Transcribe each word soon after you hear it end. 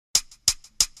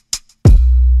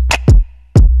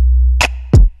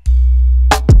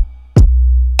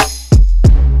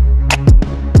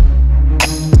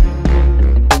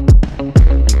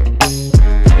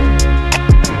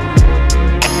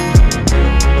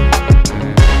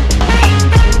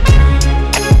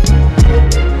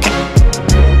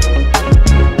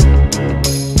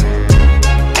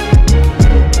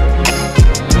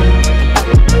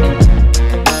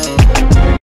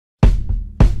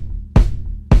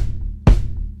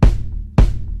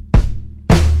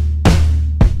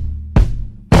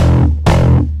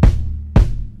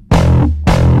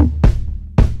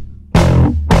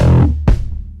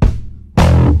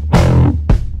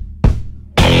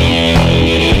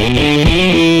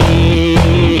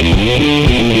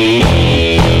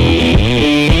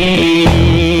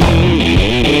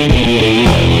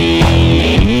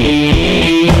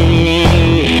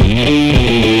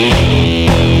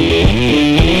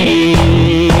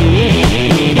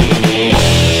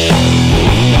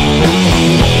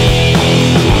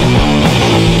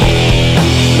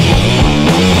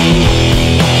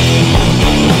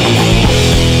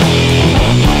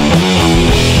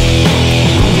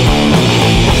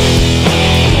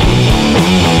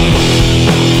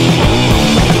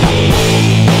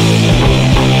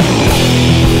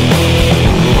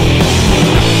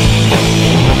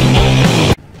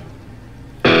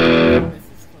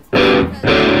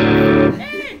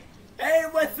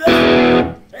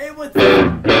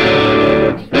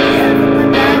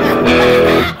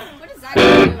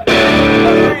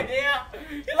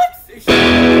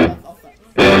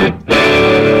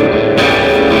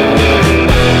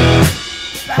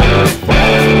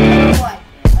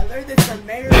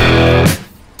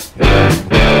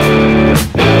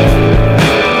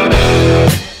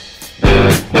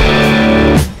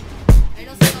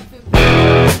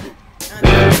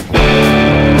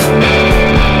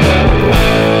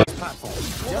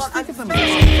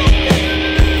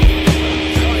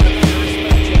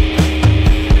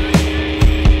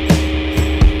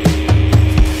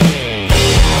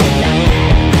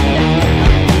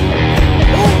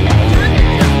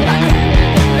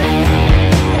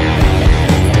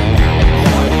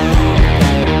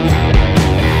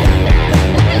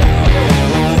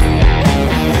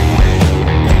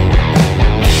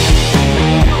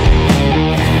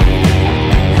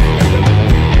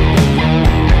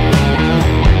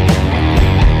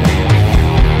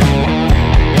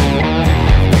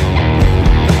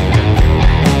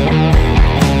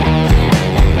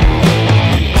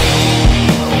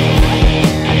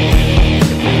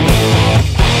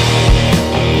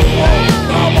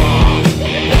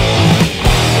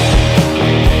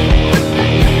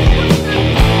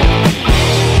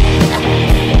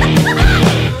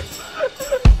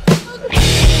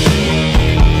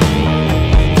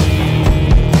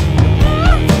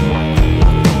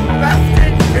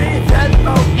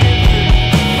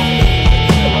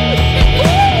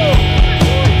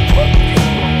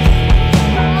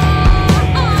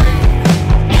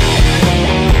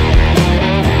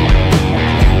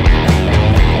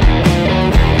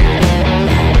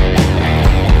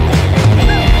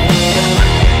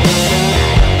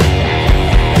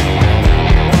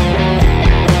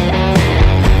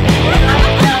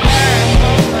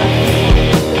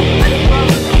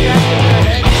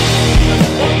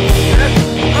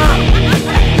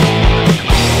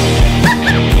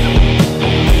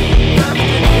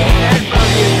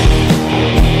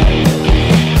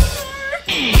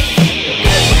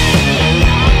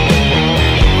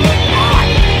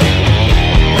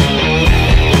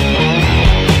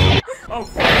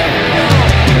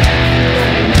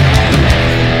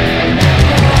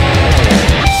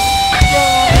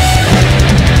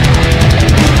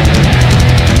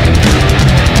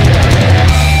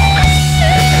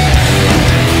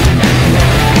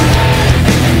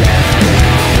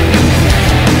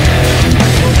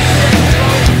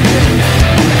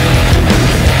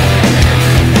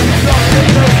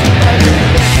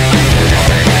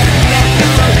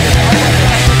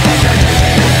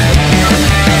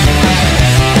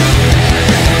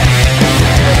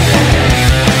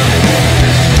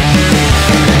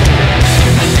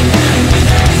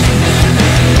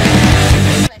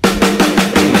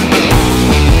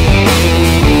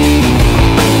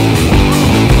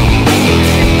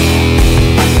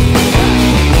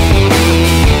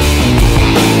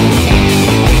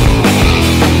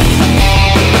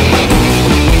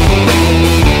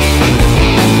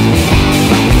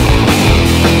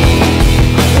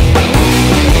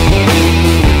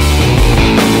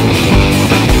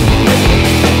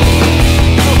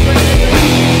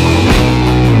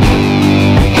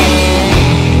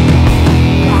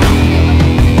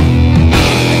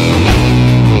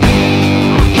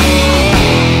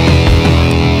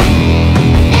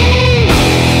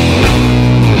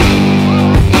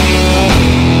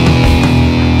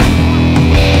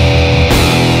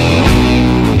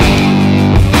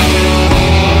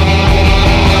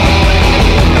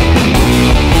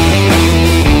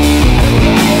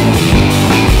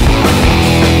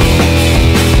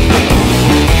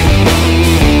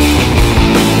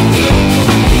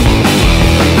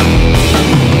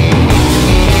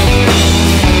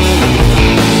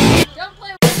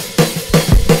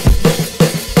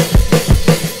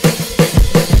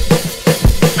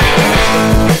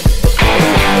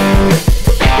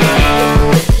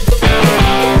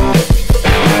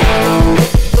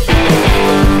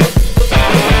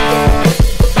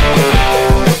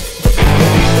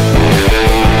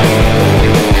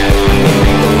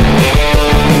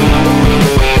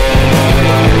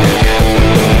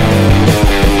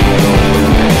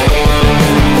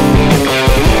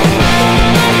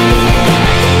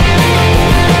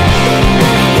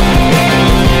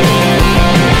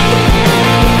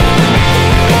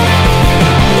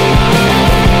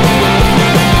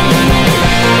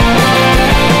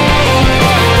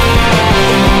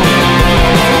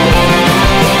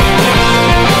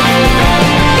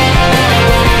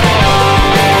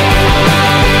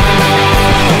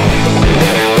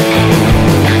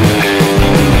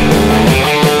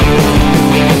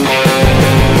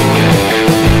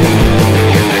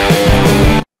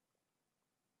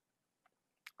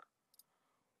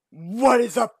What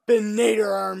is up,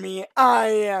 Inator Army? I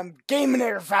am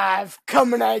Inator 5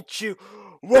 coming at you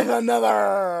with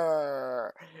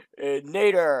another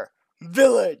Inator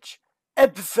Village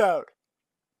episode.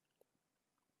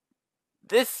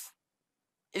 This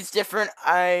is different.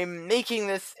 I'm making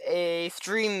this a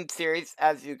stream series,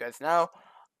 as you guys know.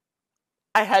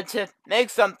 I had to make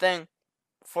something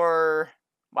for,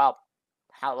 well,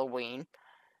 Halloween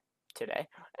today.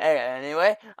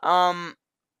 Anyway,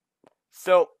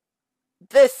 so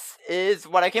this is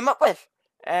what I came up with,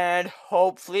 and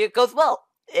hopefully it goes well.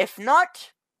 If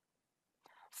not,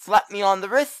 slap me on the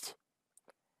wrist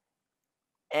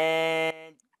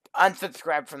and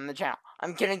unsubscribe from the channel.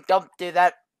 I'm kidding, don't do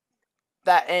that.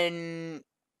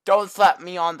 Don't slap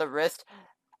me on the wrist.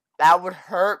 That would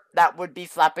hurt. That would be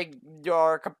slapping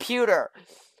your computer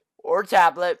or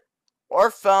tablet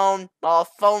or phone. Well, a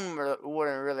phone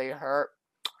wouldn't really hurt,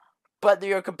 but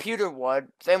your computer would.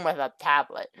 Same with a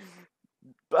tablet.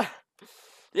 But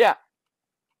yeah,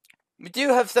 we do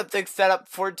have something set up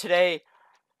for today.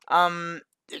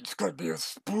 It's gonna be a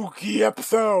spooky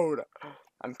episode.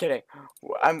 I'm kidding.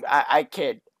 I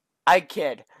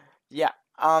kid. Yeah.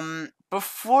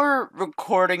 Before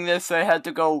recording this, I had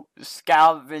to go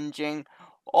scavenging.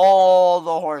 All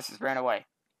the horses ran away.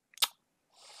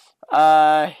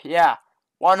 Yeah.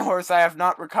 One horse I have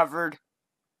not recovered.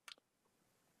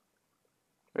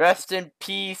 Rest in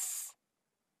peace.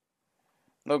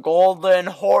 The golden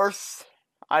horse.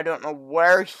 I don't know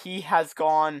where he has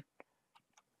gone.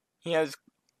 He has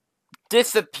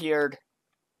disappeared.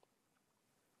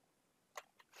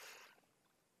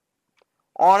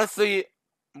 Honestly,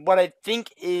 what I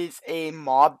think is a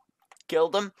mob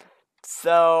killed him.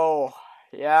 So,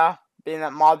 yeah. Being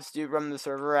that mobs do run the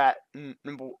server at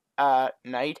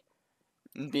night.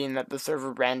 Being that the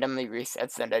server randomly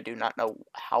resets and I do not know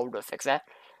how to fix that.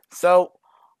 So,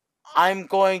 I'm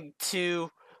going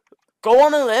to go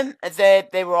on a limb and say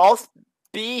they will all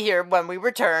be here when we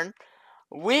return.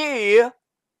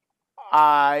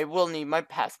 I will need my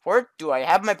passport. Do I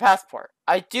have my passport?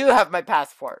 I do have my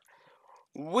passport.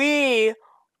 We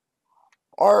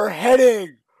are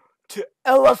heading to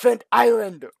Elephant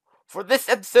Island for this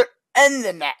episode and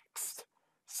the next.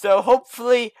 So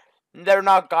hopefully they're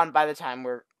not gone by the time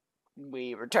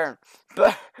we return.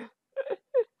 But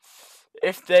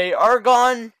if they are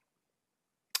gone,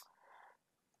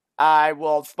 I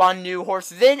will spawn new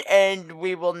horses in, and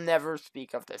we will never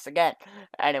speak of this again.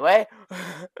 Anyway,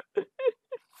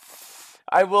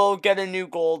 I will get a new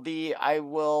Goldie. I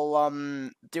will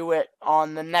do it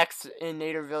on the next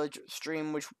Inator Village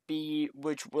stream, which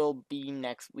will be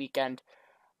next weekend.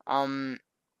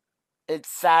 It's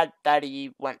sad that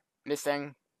he went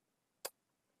missing.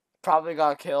 Probably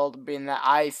got killed, being that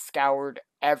I scoured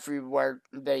everywhere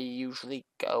they usually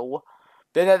go.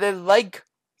 Being that they like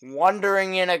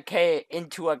wandering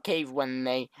into a cave when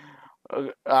they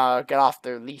get off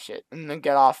their leashes and then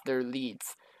get off their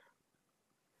leads.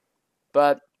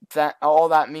 But all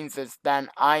that means is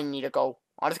then I need to go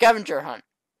on a scavenger hunt.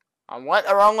 I went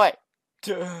the wrong way.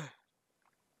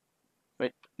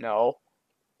 Wait, no.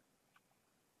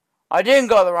 I didn't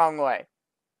go the wrong way.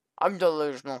 I'm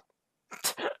delusional.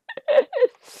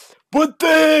 But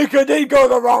think I did go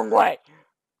the wrong way.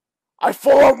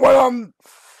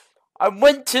 I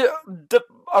went to the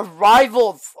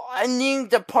arrivals. I need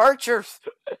departures.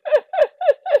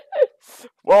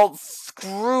 Well,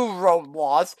 screw road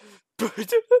laws.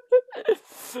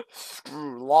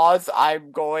 Screw laws.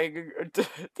 I'm going.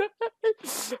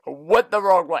 Went the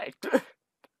wrong way. God.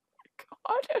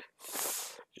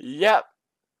 Yep.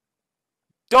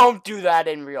 Don't do that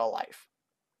in real life.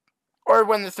 Or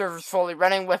when the server's fully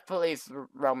running with police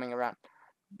roaming around.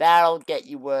 That'll get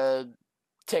you a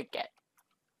ticket.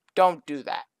 Don't do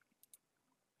that.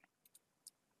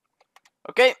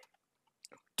 Okay.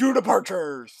 Do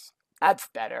departures. That's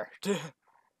better.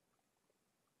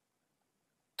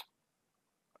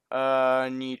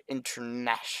 Need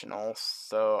international.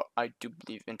 So I do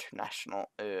believe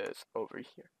international is over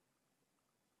here.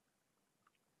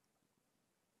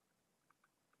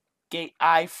 Gate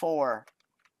I-4.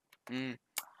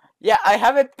 Yeah, I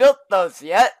haven't built those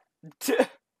yet.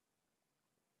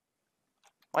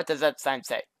 What does that sign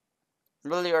say?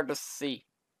 Really hard to see.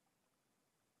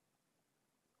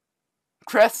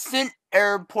 Crescent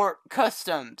Airport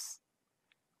Customs.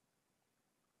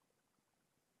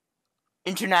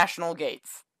 International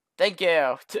gates. Thank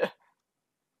you.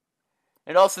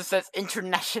 It also says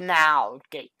international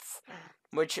gates.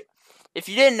 Which, if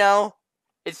you didn't know,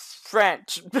 it's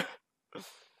French.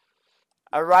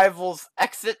 Arrivals,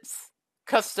 exits,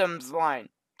 customs line.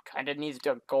 Kinda needs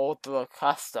to go through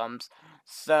customs.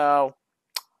 So,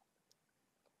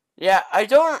 Yeah, I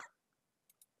don't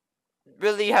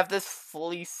really have this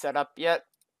fully set up yet.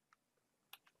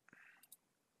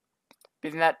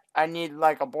 Being that I need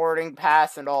like a boarding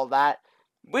pass and all that.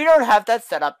 We don't have that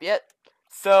set up yet.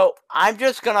 So I'm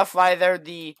just gonna fly there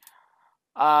the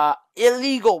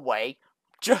illegal way.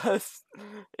 Just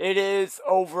it is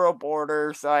over a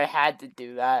border, so I had to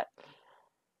do that.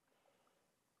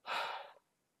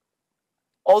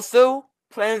 Also,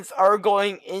 plans are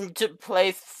going into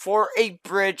place for a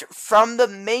bridge from the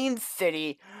main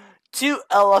city to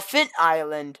Elephant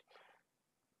Island.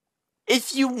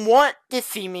 If you want to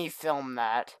see me film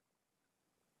that,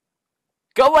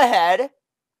 go ahead.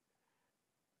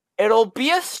 It'll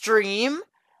be a stream,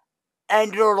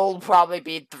 and it'll probably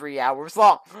be 3 hours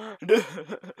long.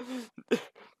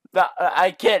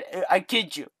 I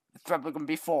kid you. It's probably gonna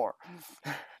be 4.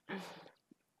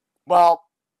 Well,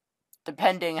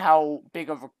 depending how big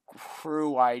of a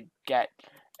crew I get.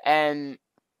 And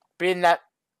being that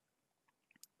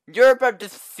you're about to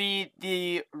see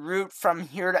the route from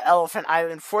here to Elephant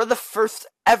Island for the first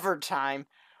ever time,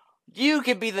 you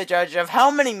can be the judge of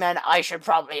how many men I should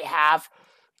probably have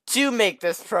to make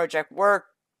this project work.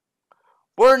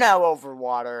 We're now over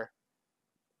water.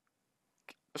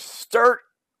 Start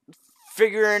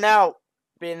figuring out,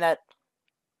 being that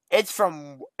it's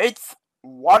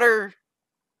water.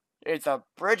 It's a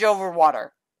bridge over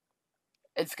water.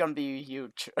 It's gonna be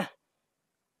huge.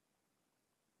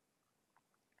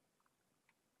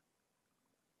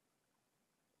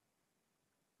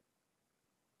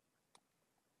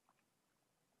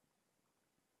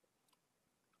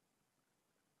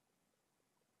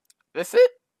 This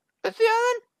it? This the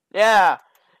island? Yeah.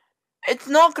 It's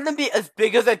not gonna be as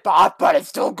big as I thought, but it's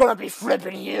still gonna be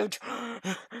flipping huge.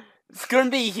 It's gonna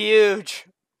be huge.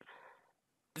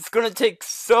 It's gonna take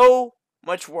so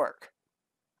much work.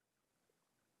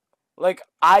 Like,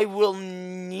 I will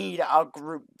need a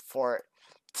group for it.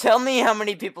 Tell me how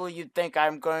many people you think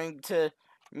I'm going to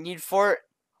need for it.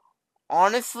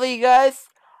 Honestly, guys,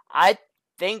 I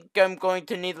think I'm going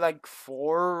to need like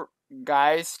 4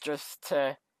 guys just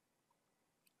to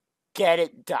get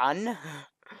it done.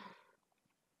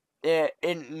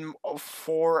 In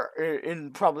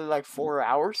probably like 4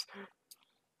 hours.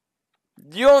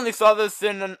 You only saw this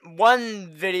in one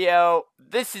video.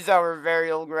 This is our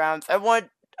burial grounds.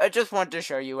 I just want to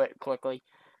show you it quickly.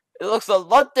 It looks a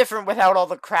lot different without all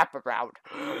the crap around.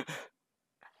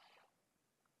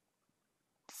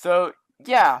 So,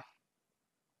 yeah.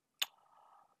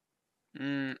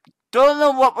 Don't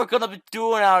know what we're gonna be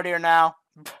doing out here now.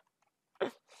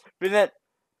 But then,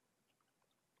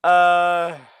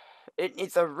 it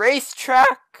needs a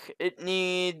racetrack. It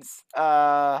needs,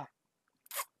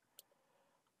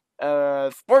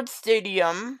 sports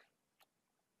stadium.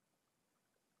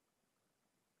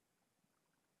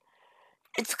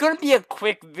 It's gonna be a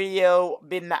quick video,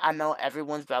 being that I know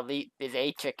everyone's probably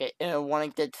busy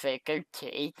wanting to take a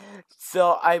tea,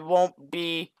 so I won't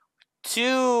be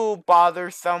too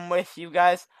bothersome with you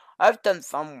guys. I've done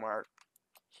some work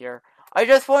here. I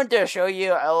just wanted to show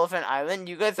you Elephant Island.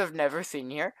 You guys have never seen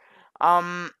here. Why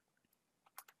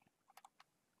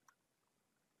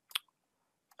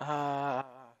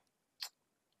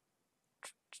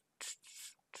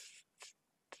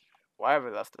have I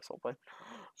left this open?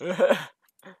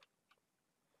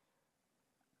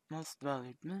 Most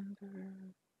valued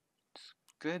member.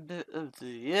 Good bit of the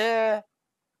year.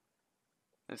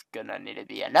 There's gonna need to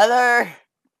be another.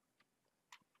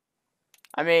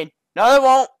 I mean, no, there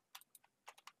won't.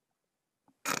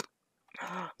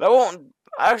 There won't.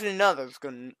 Actually, no, there's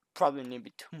gonna probably need to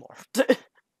be 2 more.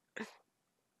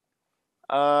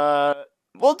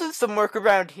 We'll do some work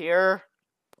around here.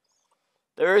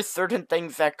 There are certain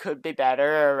things that could be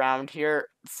better around here,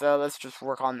 so let's just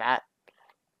work on that.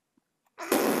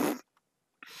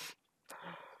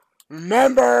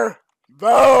 Remember,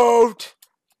 vote!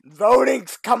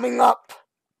 Voting's coming up.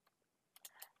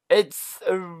 It's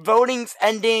voting's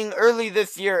ending early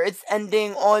this year. It's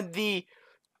ending on the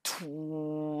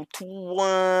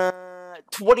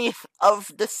 20th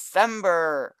of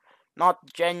December,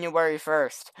 not January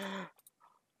 1st.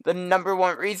 The number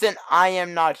 1 reason I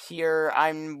am not here,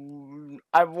 I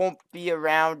won't be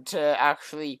around to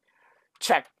actually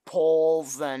check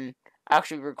polls and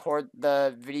actually record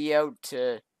the video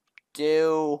to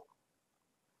do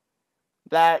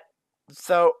that.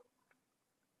 So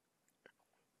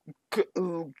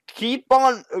keep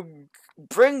on,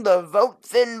 bring the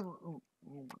votes in,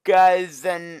 guys,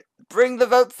 and bring the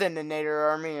votes in, Inator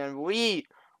Army, and we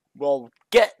will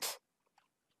get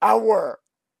our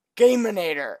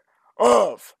Gaminator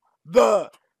of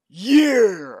the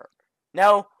year.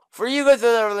 Now, for you guys,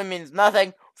 that really means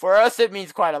nothing. For us, it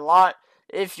means quite a lot.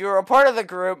 If you're a part of the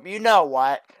group, you know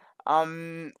what.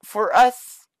 For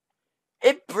us,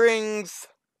 it brings...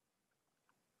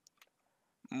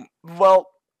 Well,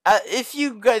 if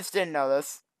you guys didn't know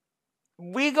this,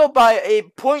 we go by a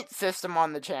point system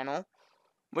on the channel,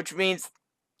 which means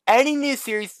any new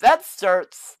series that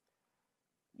starts,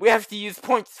 we have to use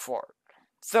points for.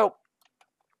 So,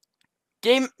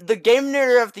 the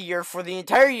Gaminator of the year for the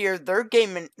entire year, the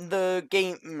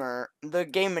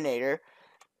Gaminator,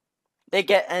 they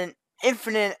get an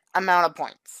infinite amount of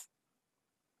points.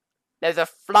 There's a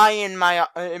fly in my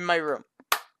room.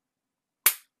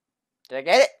 Did I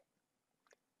get it?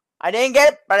 I didn't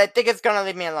get it, but I think it's gonna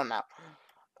leave me alone now.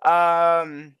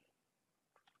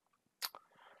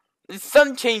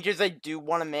 Some changes I do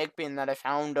want to make, being that I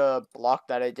found a block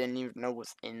that I didn't even know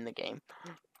was in the game.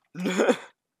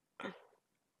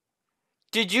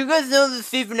 Did you guys know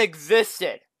this even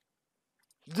existed?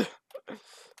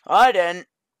 I didn't.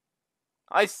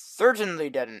 I certainly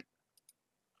didn't.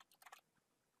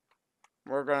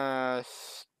 We're gonna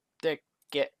stick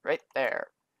it right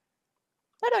there.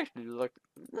 That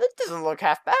doesn't look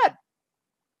half bad.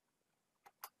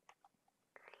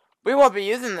 We won't be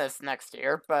using this next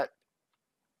year, but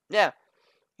yeah.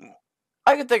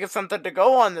 I could think of something to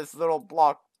go on this little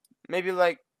block. Maybe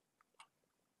like,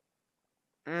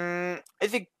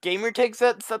 is it gamer tags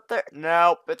that's up there?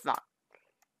 Nope, it's not.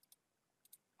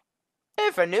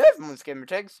 If I knew everyone's gamer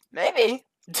tags, maybe.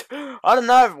 I don't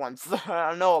know everyone's.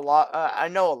 I know a lot. I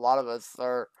know a lot of us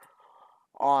are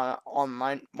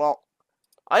online. Well,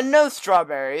 I know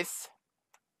Strawberries.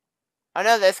 I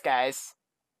know this guy's,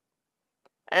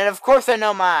 and of course I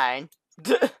know mine.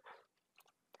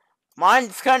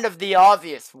 Mine's kind of the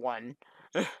obvious one,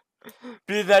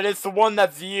 being that it's the one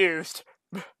that's used.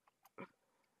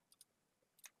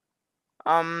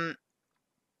 But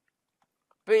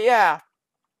yeah.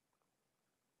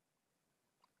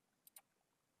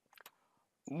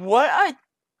 What I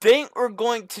think we're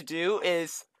going to do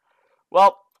is,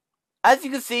 well, as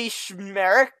you can see,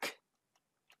 Schmerich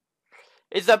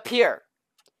is up here.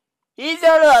 He's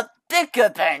out of the thick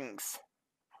of things.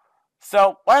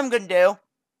 So, what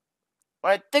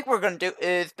I think we're gonna do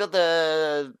is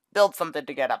build something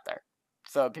to get up there,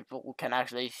 so people can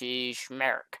actually see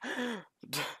Schmerich.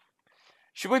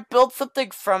 Should we build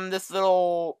something from this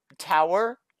little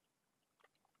tower?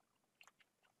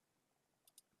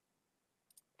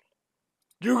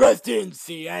 You guys didn't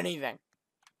see anything.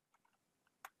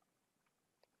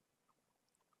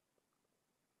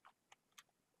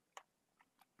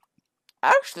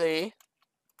 Actually,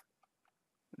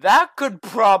 that could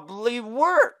probably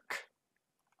work.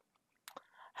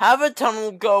 Have a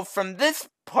tunnel go from this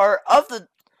part of the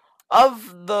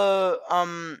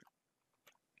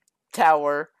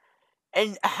tower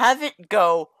and have it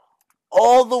go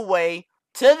all the way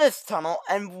to this tunnel,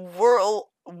 and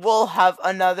we'll have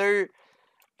another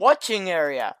watching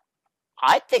area.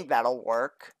 I think that'll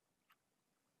work.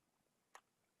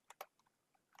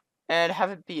 And have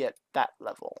it be at that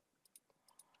level.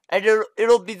 And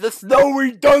it'll be the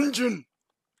snowy dungeon.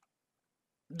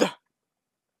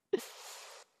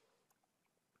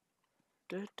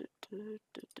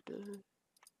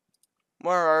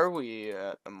 Where are we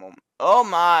at the moment? Oh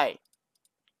my!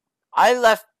 I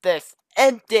left this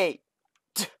empty.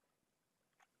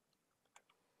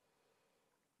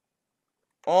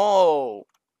 Oh.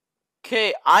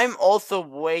 Okay, I'm also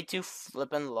way too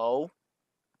flippin' low.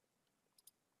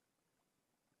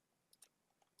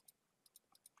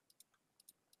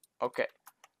 Okay.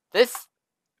 This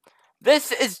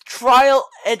is trial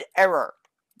and error.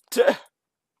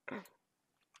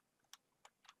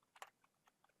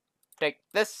 Take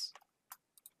this.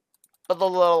 Put the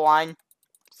little line.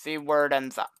 See where it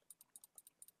ends up.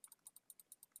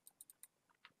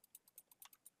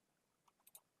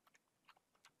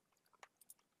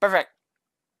 Perfect.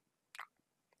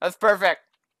 That's perfect.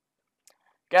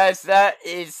 Guys, that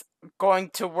is going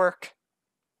to work.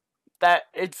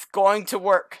 It's going to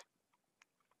work.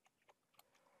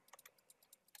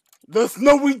 The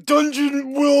snowy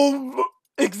dungeon will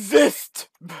exist.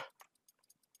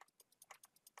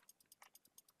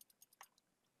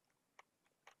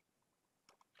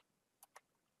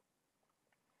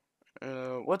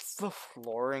 What's the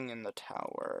flooring in the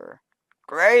tower?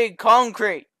 Gray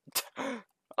concrete.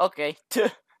 Okay.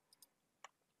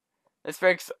 This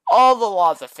breaks all the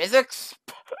laws of physics.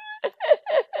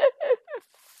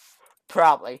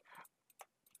 Probably.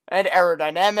 And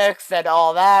aerodynamics and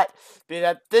all that. Be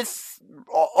that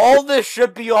all this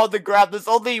should be on the ground. There's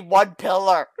only one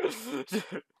pillar.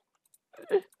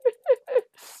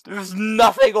 There's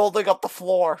nothing holding up the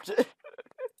floor.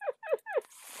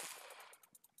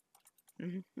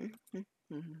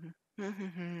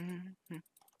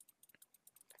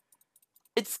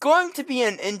 It's going to be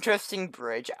an interesting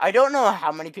bridge. I don't know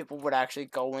how many people would actually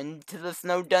go into the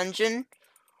snow dungeon.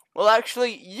 Well,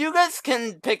 actually, you guys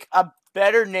can pick a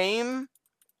better name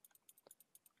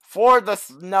for the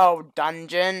snow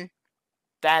dungeon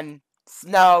than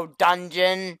snow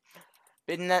dungeon.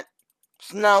 Isn't that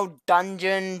snow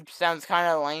dungeon sounds kind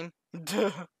of lame?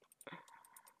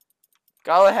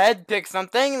 Go ahead, pick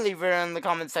something, leave it in the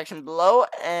comment section below,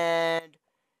 and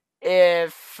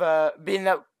if, being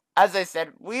that, as I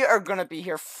said, we are gonna be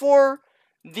here for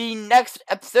the next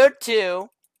episode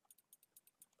too.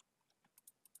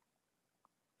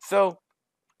 So,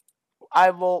 I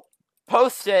will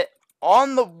post it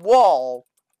on the wall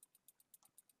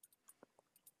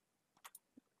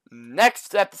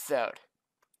next episode.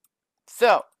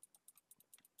 So,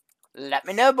 let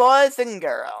me know, boys and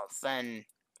girls, and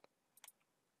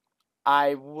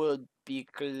I would be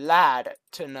glad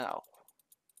to know.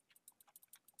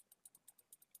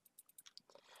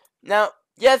 Now,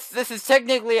 yes, this is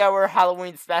technically our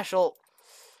Halloween special,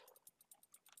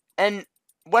 and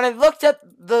when I looked at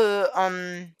the,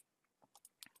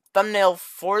 thumbnail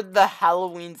for the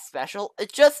Halloween special,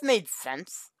 it just made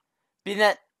sense, being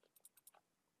that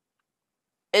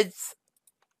it's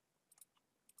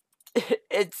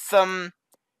the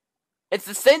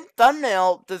same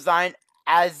thumbnail design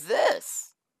as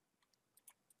this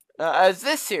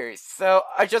series. So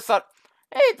I just thought,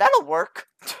 hey, that'll work.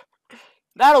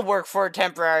 That'll work for a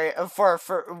temporary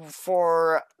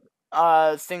for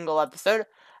a single episode.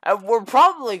 We're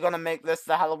probably gonna make this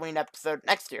the Halloween episode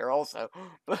next year, also.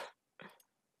 But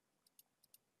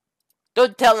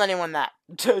don't tell anyone that.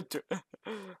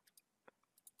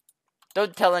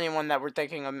 Don't tell anyone that we're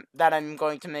thinking that I'm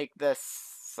going to make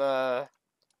this.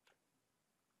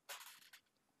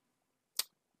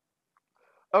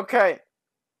 Okay.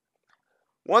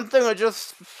 One thing I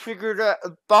just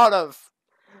thought of.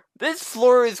 This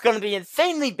floor is going to be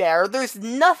insanely bare. There's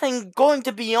nothing going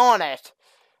to be on it.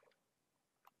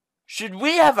 Should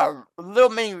we have a little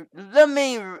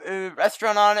mini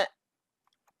restaurant on it?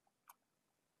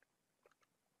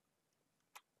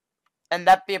 And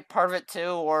that be a part of it too,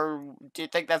 or do you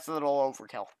think that's a little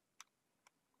overkill?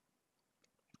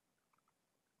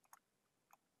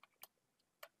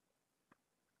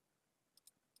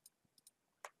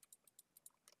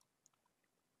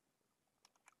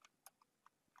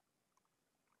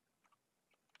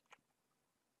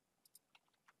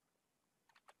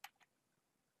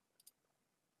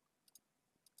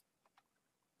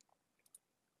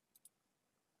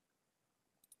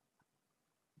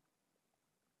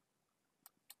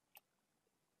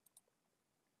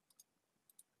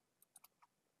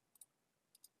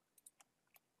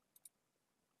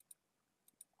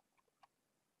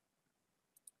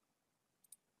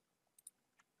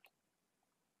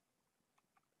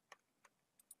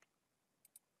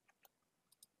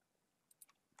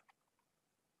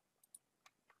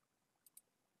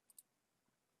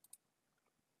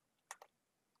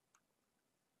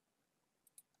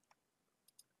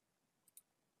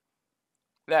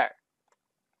 There.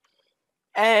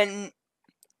 And,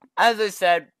 as I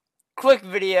said, quick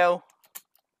video.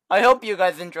 I hope you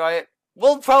guys enjoy it.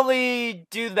 We'll probably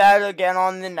do that again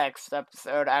on the next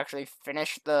episode, actually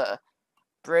finish the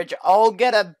bridge. I'll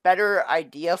get a better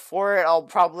idea for it. I'll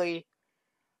probably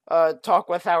talk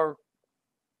with a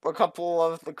couple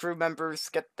of the crew members,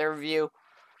 get their view.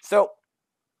 So,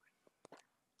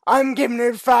 I'm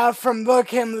Gaminator5 from the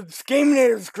Kamloops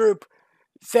Gaminators group,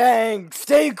 saying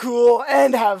stay cool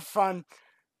and have fun.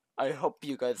 I hope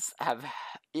you guys have,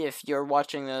 if you're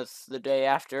watching this the day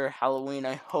after Halloween,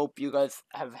 I hope you guys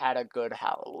have had a good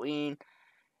Halloween.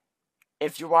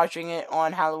 If you're watching it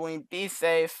on Halloween, be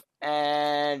safe,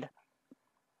 and,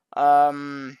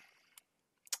 have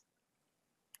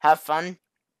fun.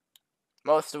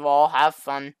 Most of all, have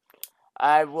fun.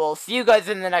 I will see you guys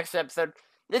in the next episode.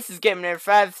 This is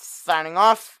Gaminator5 signing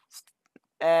off,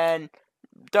 and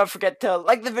don't forget to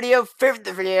like the video, favorite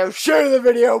the video, share the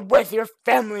video with your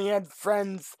family and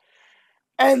friends,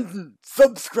 and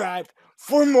subscribe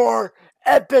for more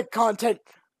epic content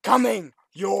coming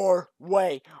your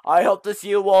way. I hope to see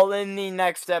you all in the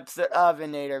next episode of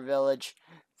Inator Village.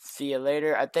 See you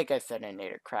later. I think I said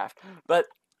Inator Craft, but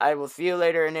I will see you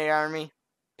later, Inator Army.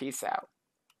 Peace out.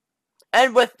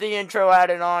 And with the intro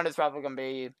added on, it's probably going to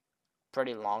be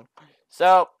pretty long.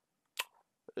 So,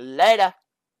 later.